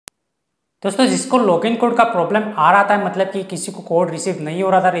दोस्तों जिसको login code का प्रॉब्लम आ रहा था, मतलब कि किसी को कोड रिसीव नहीं हो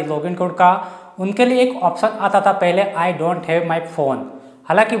रहा था लॉगिन कोड का, उनके लिए एक ऑप्शन आता था पहले, I don't have my phone.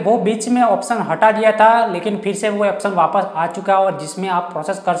 हालांकि वो बीच में ऑप्शन हटा दिया था, लेकिन फिर से वो ऑप्शन वापस आ चुका है और जिसमें आप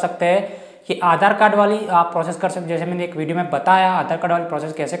प्रोसेस कर सकते हैं कि आधार कार्ड वाली आप प्रोसेस कर सकते हैं। जैसे मैंने एक वीडियो में बताया आधार कार्ड वाली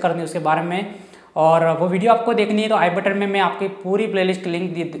प्रोसेस कैसे करनी है उसके बारे में, और वो वीडियो आपको देखनी है तो आई बटन में मैं आपकी पूरी प्लेलिस्ट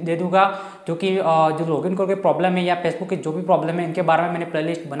लिंक दे दूंगा, जो कि जो लॉगिन कोड के प्रॉब्लम है या फेसबुक की जो भी प्रॉब्लम है इनके बारे में मैंने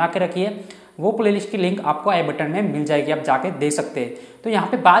प्लेलिस्ट बना के रखी है। वो प्लेलिस्ट की लिंक आपको आई बटन में मिल जाएगी, आप जाके देख सकते हैं। तो यहाँ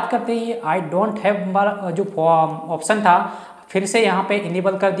पे बात करते ही आई डोंट हैव वाला जो ऑप्शन था फिर से यहाँ पे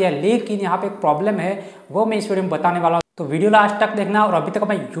इनेबल कर दिया, लेकिन यहाँ पे एक प्रॉब्लम है वो मैं इस वीडियो में बताने वाला हूँ। तो वीडियो लास्ट तक देखना, और अभी तक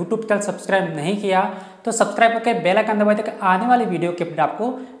मैं यूट्यूब चैनल सब्सक्राइब नहीं किया तो सब्सक्राइब करके बेल आइकन दबाए तक आने वाली वीडियो की अपडेट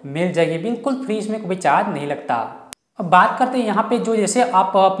आपको मिल जाएगी बिल्कुल फ्री, इसमें कोई चार्ज नहीं लगता। अब बात करते हैं यहाँ पे जो जैसे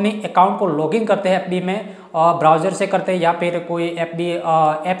आप अपने अकाउंट को लॉगिन करते हैं एफबी में, ब्राउजर से करते हैं या फिर कोई एफबी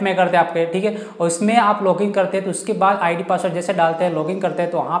ऐप में करते हैं आपके, ठीक है, और इसमें आप लॉगिन करते हैं तो उसके बाद आईडी पासवर्ड जैसे डालते हैं लॉगिन करते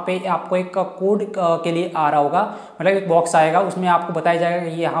हैं तो वहाँ पे आपको एक कोड के लिए आ रहा होगा, मतलब एक बॉक्स आएगा उसमें आपको बताया जाएगा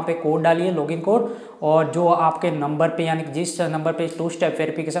कि यहाँ पे कोड डालिए लॉगिन कोड, और जो आपके नंबर पे यानी कि जिस नंबर पे 2 स्टेप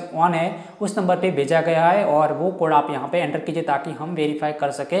वेरिफिकेशन ऑन है उस नंबर पे भेजा गया है, और वो कोड आप यहाँ पे एंटर कीजिए ताकि हम वेरीफाई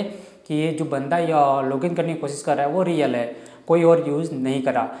कर सके कि ये जो बंदा या लॉगिन करने की कोशिश कर रहा है वो रियल है, कोई और यूज़ नहीं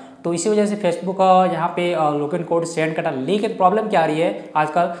करा। तो इसी वजह से फेसबुक यहाँ पे लॉगिन कोड सेंड करा, लेकिन प्रॉब्लम क्या आ रही है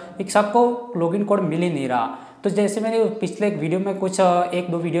आजकल एक सबको लॉगिन कोड मिल ही नहीं रहा। तो जैसे मैंने पिछले एक वीडियो में कुछ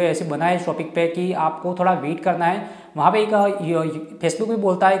एक दो वीडियो ऐसे बनाए इस टॉपिक पे कि आपको थोड़ा वेट करना है, वहाँ पे एक फेसबुक भी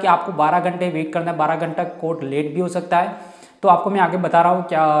बोलता है कि आपको 12 घंटे वेट करना है, 12 घंटा कोड लेट भी हो सकता है। तो आपको मैं आगे बता रहा हूँ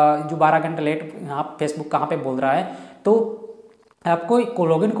क्या जो 12 घंटे लेट यहाँ फेसबुक कहाँ पे बोल रहा है। तो आपको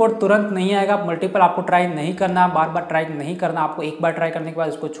लॉगिन कोड तुरंत नहीं आएगा, मल्टीपल आपको ट्राई नहीं करना, बार बार ट्राई नहीं करना, आपको एक बार ट्राई करने के बाद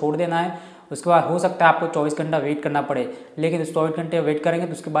उसको छोड़ देना है। उसके बाद हो सकता है आपको 24 घंटा वेट करना पड़े, लेकिन उस 24 घंटे वेट करेंगे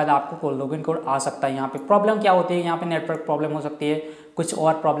तो उसके बाद आपको लॉगिन कोड आ सकता है। यहाँ पे प्रॉब्लम क्या होती है, यहाँ पे नेटवर्क प्रॉब्लम हो सकती है, कुछ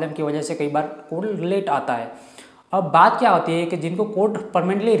और प्रॉब्लम की वजह से कई बार कोड लेट आता है। अब बात क्या होती है कि जिनको कोड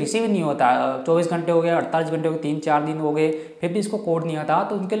परमानेंटली रिसीव नहीं होता, 24 घंटे हो गए, 48 घंटे हो गए, 3-4 दिन हो गए, फिर भी इसको कोड नहीं आता,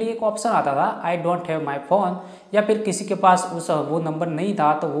 तो उनके लिए एक ऑप्शन आता था I don't have my phone, या फिर किसी के पास वो नंबर नहीं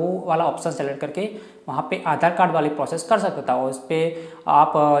था तो वो वाला ऑप्शन सेलेक्ट करके वहाँ पे आधार कार्ड वाली प्रोसेस कर सकता था। और उस पर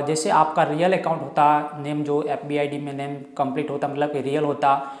आप जैसे आपका रियल अकाउंट होता, नेम जो FBID में नेम कंप्लीट होता, मतलब कि रियल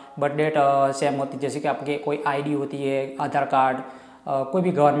होता, बर्थ डेट सेम होती, जैसे कि आपके कोई ID होती है आधार कार्ड, कोई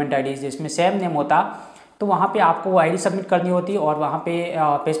भी गवर्नमेंट ID जिसमें सेम नेम होता, तो वहाँ पे आपको वो आईडी सबमिट करनी होती है और वहाँ पे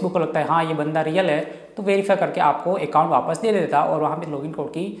फेसबुक को लगता है हाँ ये बंदा रियल है, तो वेरीफाई करके आपको अकाउंट वापस दे देता और वहाँ पे लॉगिन कोड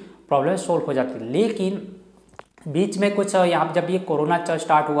की प्रॉब्लम सोल्व हो जाती है। लेकिन बीच में कुछ यहाँ जब ये कोरोना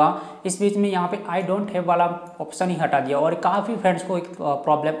स्टार्ट हुआ, इस बीच में यहाँ पे आई डोंट हैव वाला ऑप्शन ही हटा दिया और काफ़ी फ्रेंड्स को एक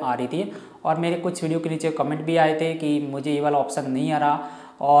प्रॉब्लम आ रही थी, और मेरे कुछ वीडियो के नीचे कमेंट भी आए थे कि मुझे ये वाला ऑप्शन नहीं आ रहा,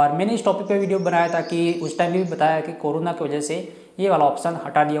 और मैंने इस टॉपिक पे वीडियो बनाया था कि उस टाइम भी बताया कि कोरोना की वजह से ये वाला ऑप्शन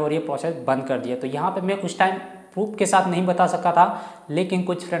हटा दिया और ये प्रोसेस बंद कर दिया। तो यहाँ पे मैं उस टाइम प्रूफ के साथ नहीं बता सका था, लेकिन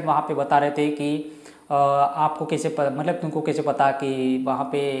कुछ फ्रेंड वहाँ पे बता रहे थे कि आपको कैसे मतलब तुमको कैसे पता कि वहाँ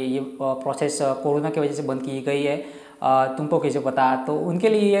पे ये प्रोसेस कोरोना की वजह से बंद की गई है, तुमको कैसे पता। तो उनके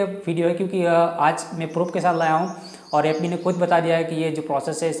लिए ये वीडियो है, क्योंकि आज मैं प्रूफ के साथ लाया हूँ और एपी ने खुद बता दिया है कि ये जो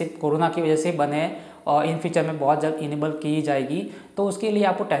प्रोसेस है सिर्फ कोरोना की वजह से बंद है और इन फ्यूचर में बहुत जल्द इनेबल की जाएगी, तो उसके लिए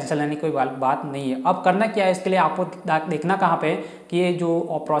आपको टेंशन लेने की कोई बात नहीं है। अब करना क्या है, इसके लिए आपको देखना कहाँ पे कि ये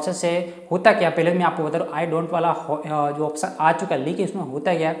जो प्रोसेस है होता क्या। पहले मैं आपको बता दूँ आई डोंट वाला जो ऑप्शन आ चुका है, लेकिन इसमें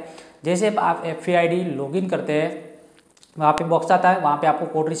होता क्या है, जैसे आप FBID लॉगिन करते हैं वहाँ पे बॉक्स आता है, वहाँ पे आपको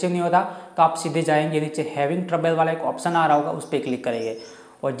कोड रिसीव नहीं होता तो आप सीधे जाएंगे नीचे हैविंग ट्रबल वाला एक ऑप्शन आ रहा होगा, उस पर क्लिक करेंगे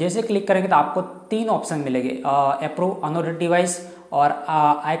और जैसे क्लिक करेंगे तो आपको 3 ऑप्शन मिलेंगे, अप्रूव अनऑर्डर्ड डिवाइस और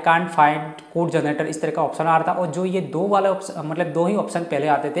I can't find code generator, इस तरह का ऑप्शन आ रहा था। और जो ये 2 वाले ऑप्शन मतलब 2 ही ऑप्शन पहले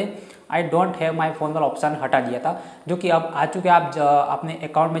आते थे, I don't have my phone वाला ऑप्शन हटा दिया था, जो कि अब आ चुके आप अपने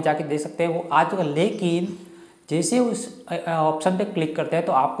अकाउंट में जाके देख सकते हैं वो आ चुका। लेकिन जैसे उस ऑप्शन पे क्लिक करते हैं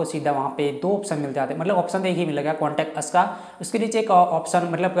तो आपको सीधा वहाँ पे 2 ऑप्शन मिल जाते हैं, मतलब ऑप्शन एक ही मिलेगा कॉन्टैक्ट अस का, उसके नीचे एक ऑप्शन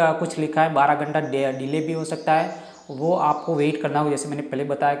मतलब कुछ लिखा है 12 घंटा डिले भी हो सकता है, वो आपको वेट करना होगा। जैसे मैंने पहले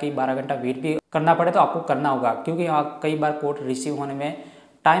बताया कि 12 घंटा वेट भी करना पड़े तो आपको करना होगा, क्योंकि कई बार कोड रिसीव होने में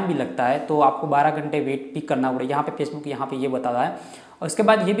टाइम भी लगता है, तो आपको 12 घंटे वेट भी करना पड़ेगा। यहाँ पे फेसबुक यहाँ पे ये बता रहा है। और उसके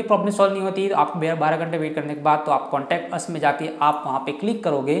बाद ये भी प्रॉब्लम सॉल्व नहीं होती, तो आपको 12 घंटे वेट करने के बाद तो आप कॉन्टैक्ट अस में जाके आप वहाँ पे क्लिक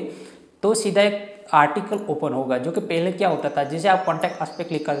करोगे तो सीधा एक आर्टिकल ओपन होगा, जो कि पहले क्या होता था, जैसे आप कॉन्टैक्ट अस पे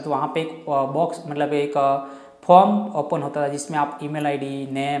क्लिक करते तो वहाँ पे एक बॉक्स मतलब एक फॉर्म ओपन होता था जिसमें आप ईमेल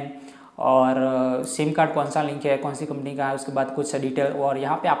ID, नेम और सिम कार्ड कौन सा लिंक है, कौन सी कंपनी का है, उसके बाद कुछ डिटेल, और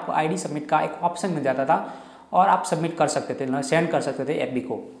यहाँ पे आपको ID सबमिट का एक ऑप्शन मिल जाता था और आप सबमिट कर सकते थे, सेंड कर सकते थे FB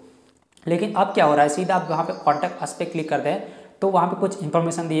को। लेकिन अब क्या हो रहा है, सीधा आप वहाँ पे कॉन्टैक्ट अस पे क्लिक करते हैं तो वहाँ पे कुछ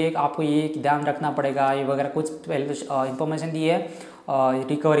इन्फॉर्मेशन दी है कि आपको ये ध्यान रखना पड़ेगा, ये वगैरह कुछ पहले तो इन्फॉर्मेशन दी है।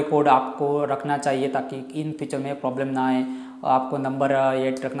 रिकवरी कोड आपको रखना चाहिए ताकि इन फ्यूचर में प्रॉब्लम ना आए। आपको नंबर ये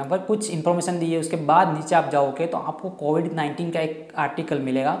रखना, पर कुछ इन्फॉर्मेशन दी है। उसके बाद नीचे आप जाओगे तो आपको कोविड-19 का एक आर्टिकल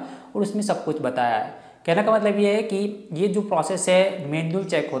मिलेगा और उसमें सब कुछ बताया है। कहने का मतलब ये है कि ये जो प्रोसेस है मैन्युअल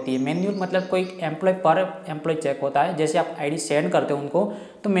चेक होती है। मैन्युअल मतलब कोई एम्प्लॉय पर एम्प्लॉय चेक होता है। जैसे आप आईडी सेंड करते हो उनको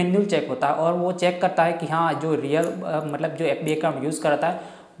तो मैन्युअल चेक होता है और वो चेक करता है कि हाँ जो रियल मतलब जो एफबी अकाउंट यूज़ करता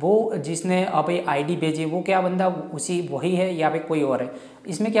है वो जिसने अभी आईडी भेजी वो क्या बंदा उसी वही है या फिर कोई और है।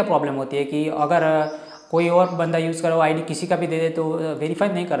 इसमें क्या प्रॉब्लम होती है कि अगर कोई और बंदा यूज़ करो आईडी किसी का भी दे दे तो वेरीफाई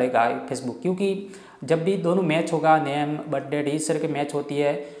नहीं करेगा फेसबुक, क्योंकि जब भी दोनों मैच होगा, नेम बर्थडे इस तरह के मैच होती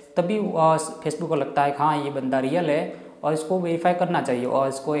है, तभी फेसबुक को लगता है कि हाँ ये बंदा रियल है और इसको वेरीफाई करना चाहिए और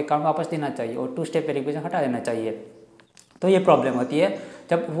इसको अकाउंट वापस देना चाहिए और 2 स्टेप वेरिफिकेशन हटा देना चाहिए। तो ये प्रॉब्लम होती है।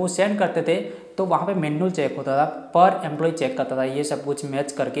 जब वो सेंड करते थे तो वहाँ पे मैनुअल चेक होता था, पर एम्प्लॉय चेक करता था ये सब कुछ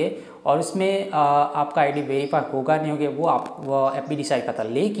मैच करके, और उसमें आपका आईडी वेरीफाई होगा नहीं होगा वो एफबी डिसाइड करता।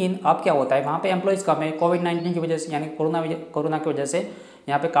 लेकिन अब क्या होता है वहाँ पे एम्प्लॉयज़ कम है कोविड-19 की वजह से, यानी कोरोना की वजह से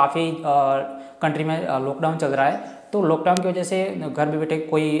यहाँ पे काफ़ी कंट्री में लॉकडाउन चल रहा है। तो लॉकडाउन की वजह से घर में बैठे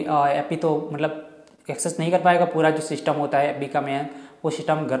कोई एफबी तो मतलब एक्सेस नहीं कर पाएगा। पूरा जो सिस्टम होता है एफबी का मेन वो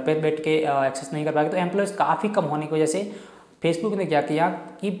सिस्टम घर पे बैठ के एक्सेस नहीं कर पाएगा। तो एम्प्लॉयज़ काफ़ी कम होने की वजह से फेसबुक ने क्या किया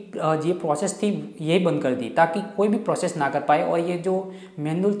कि ये प्रोसेस थी यही बंद कर दी ताकि कोई भी प्रोसेस ना कर पाए और ये जो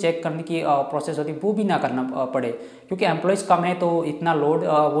मैनुअल चेक करने की प्रोसेस होती वो भी ना करना पड़े, क्योंकि एम्प्लॉयज़ कम है तो इतना लोड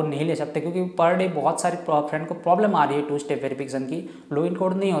वो नहीं ले सकते, क्योंकि पर डे बहुत सारे फ्रेंड को प्रॉब्लम आ रही है 2 स्टेप वेरिफिकेशन की, लॉगिन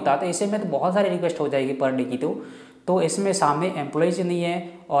कोड नहीं होता। तो ऐसे में तो बहुत सारी रिक्वेस्ट हो जाएगी पर डे की। तो इसमें सामने एम्प्लॉयज़ नहीं है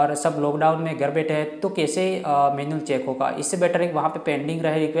और सब लॉकडाउन में घर बैठे हैं तो कैसे मैनुअल चेक होगा। इससे बेटर है वहाँ पे पेंडिंग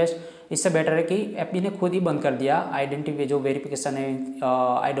रहे रिक्वेस्ट। इससे बेटर है कि एफबी ने खुद ही बंद कर दिया आइडेंटिटी जो वेरिफिकेशन है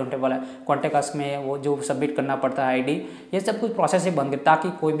आई डोंट हैव वाला कॉन्टेक्ट अस में वो जो सबमिट करना पड़ता है आईडी, ये सब कुछ प्रोसेस ही बंद कर ताकि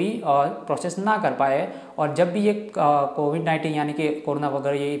कोई भी प्रोसेस ना कर पाए। और जब भी ये कोविड-19 यानी कि कोरोना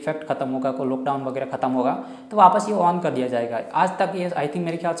वगैरह ये इफेक्ट खत्म होगा, को लॉकडाउन वगैरह खत्म होगा तो वापस ये ऑन कर दिया जाएगा। आज तक ये आई थिंक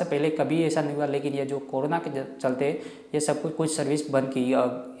मेरे ख्याल से पहले कभी ऐसा नहीं हुआ, लेकिन ये जो कोरोना के चलते ये सब कुछ सर्विस बंद की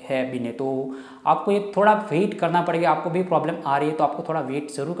है एफबी ने। तो आपको ये थोड़ा वेट करना पड़ेगा। आपको भी प्रॉब्लम आ रही है तो आपको थोड़ा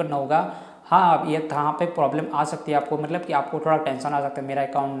वेट ज़रूर करना होगा। हाँ ये यहाँ पे प्रॉब्लम आ सकती है आपको, मतलब कि आपको थोड़ा टेंशन आ सकता है मेरा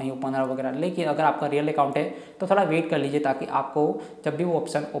अकाउंट नहीं ओपन रहा वगैरह, लेकिन अगर आपका रियल अकाउंट है तो थोड़ा वेट कर लीजिए ताकि आपको जब भी वो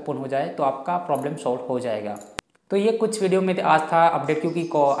ऑप्शन ओपन हो जाए तो आपका प्रॉब्लम सॉल्व हो जाएगा। तो ये कुछ वीडियो में आज था अपडेट, क्योंकि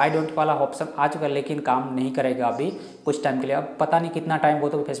आई डोंट वाला ऑप्शन आ चुका है लेकिन काम नहीं करेगा अभी कुछ टाइम के लिए। अब पता नहीं कितना टाइम, वो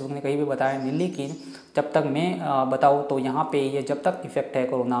तो फेसबुक ने कहीं भी बताया नहीं, लेकिन जब तक मैं बताऊँ तो यहाँ पे ये जब तक इफेक्ट है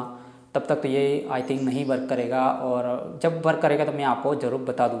कोरोना तब तक तो ये आई थिंक नहीं वर्क करेगा, और जब वर्क करेगा तो मैं आपको ज़रूर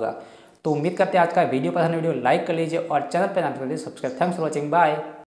बता दूंगा। तो उम्मीद करते हैं आज का वीडियो पसंद है, वीडियो लाइक कर लीजिए और चैनल पर ना करिए subscribe. Thanks for watching, bye.